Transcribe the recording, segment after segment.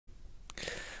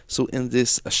So in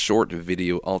this short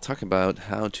video, I'll talk about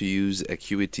how to use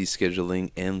Acuity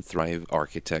scheduling and Thrive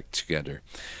Architect together.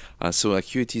 So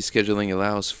Acuity scheduling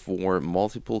allows for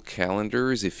multiple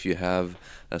calendars if you have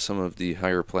some of the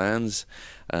higher plans,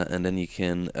 and then you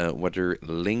can whether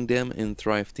link them in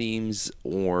Thrive themes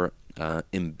or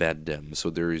embed them. So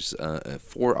there's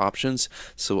 4 options.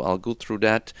 So I'll go through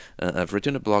that. I've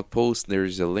written a blog post.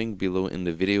 There's a link below in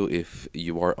the video if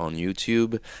you are on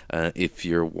YouTube. If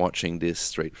you're watching this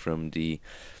straight from the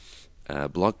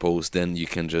blog post, then you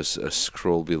can just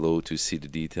scroll below to see the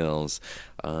details.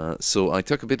 So I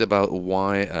talk a bit about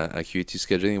why Acuity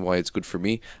scheduling, why it's good for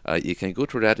me. You can go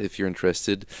through that if you're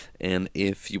interested, and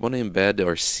if you want to embed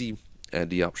or see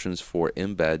the options for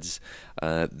embeds,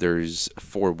 there's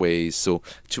 4 ways. So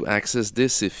to access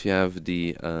this, if you have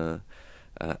the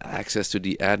access to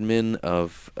the admin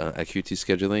of Acuity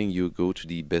scheduling, you go to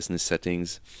the business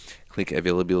settings, click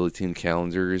availability and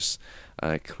calendars,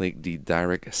 click the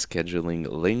direct scheduling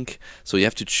link. So you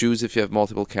have to choose, if you have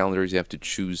multiple calendars, you have to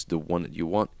choose the one that you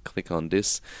want. Click on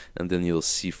this, and then you'll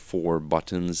see 4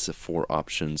 buttons, 4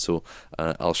 options. So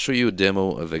I'll show you a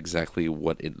demo of exactly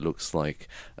what it looks like.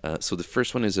 So the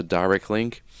first one is a direct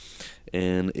link,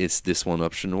 and it's this one,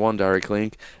 option 1, direct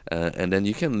link, and then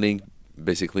you can link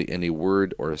basically any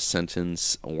word or a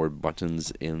sentence or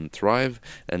buttons in Thrive,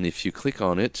 and if you click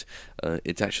on it,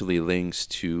 it actually links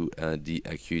to the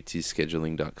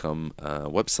acuityscheduling.com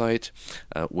website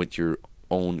with your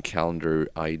own calendar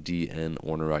ID and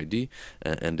owner ID,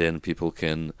 and then people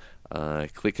can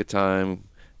click a time,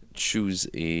 choose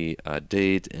a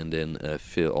date, and then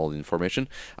fill all the information.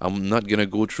 I'm not gonna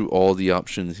go through all the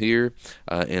options here,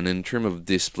 and in terms of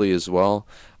display as well,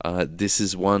 this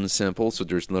is one sample, so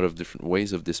there's a lot of different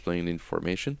ways of displaying the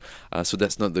information. So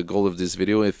that's not the goal of this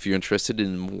video. If you're interested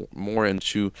in more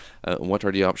into what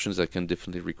are the options, I can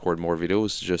definitely record more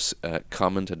videos. Just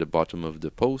comment at the bottom of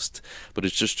the post, but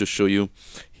it's just to show you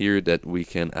here that we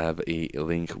can have a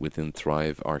link within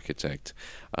Thrive Architect.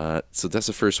 So that's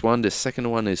the first one. The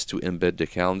second one is to embed the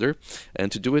calendar,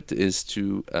 and to do it is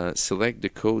to select the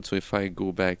code. So if I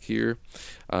go back here,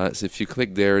 so if you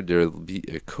click there, there'll be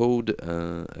a code,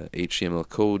 HTML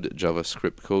code,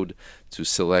 JavaScript code to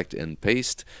select and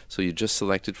paste. So you just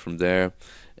select it from there,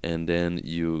 and then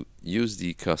you use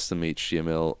the custom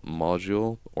HTML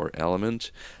module or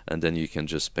element, and then you can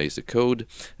just paste the code,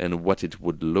 and what it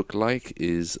would look like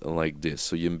is like this.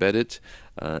 So you embed it,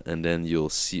 and then you'll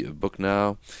see a book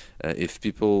now. If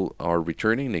people are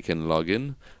returning, they can log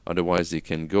in, otherwise they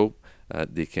can go.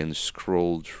 They can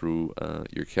scroll through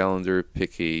your calendar,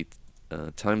 pick a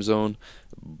time zone,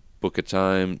 book a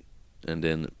time, and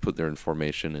then put their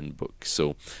information in book.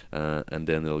 So and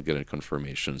then they'll get a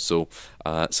confirmation. So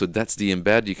so that's the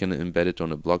embed. You can embed it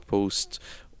on a blog post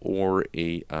or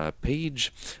a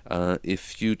page.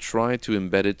 If you try to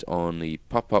embed it on a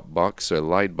pop-up box or a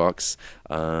light box,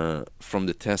 from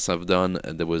the tests I've done,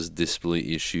 there was display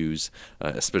issues,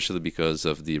 especially because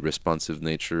of the responsive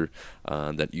nature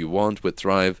that you want with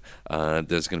Thrive.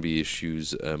 There's going to be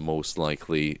issues most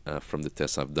likely from the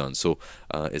tests I've done. So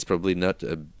it's probably not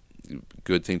a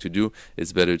good thing to do.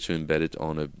 It's better to embed it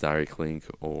on a direct link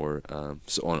or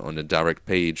so on a direct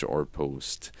page or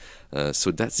post.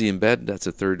 So that's the embed. That's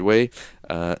the third way.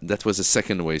 That was the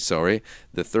second way, sorry.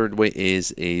 The third way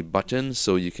is a button.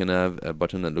 So you can have a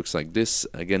button that looks like this.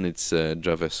 Again, it's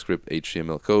JavaScript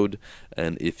HTML code,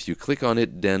 and if you click on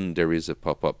it, then there is a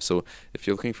pop-up. So if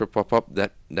you're looking for pop-up,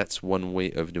 that's one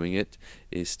way of doing it,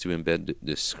 is to embed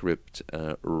the script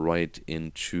right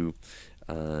into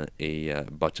a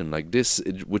button like this,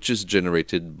 which is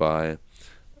generated by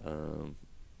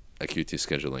Acuity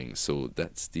scheduling. So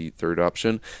that's the third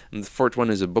option. And the fourth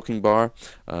one is a booking bar.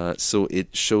 So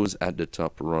it shows at the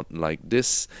top like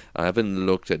this. I haven't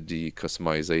looked at the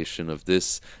customization of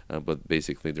this, but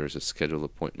basically there's a schedule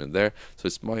appointment there. So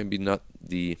it's maybe not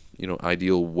the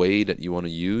ideal way that you want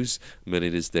to use, but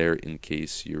it is there in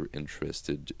case you're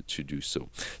interested to do so.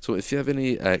 So if you have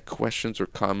any questions or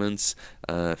comments,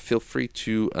 feel free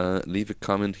to leave a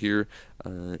comment here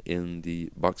in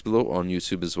the box below. On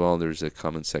YouTube as well, there's a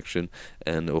comment section,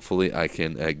 and hopefully I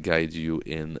can guide you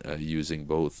in using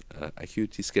both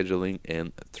Acuity scheduling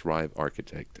and Thrive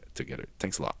Architect together.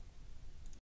 Thanks a lot.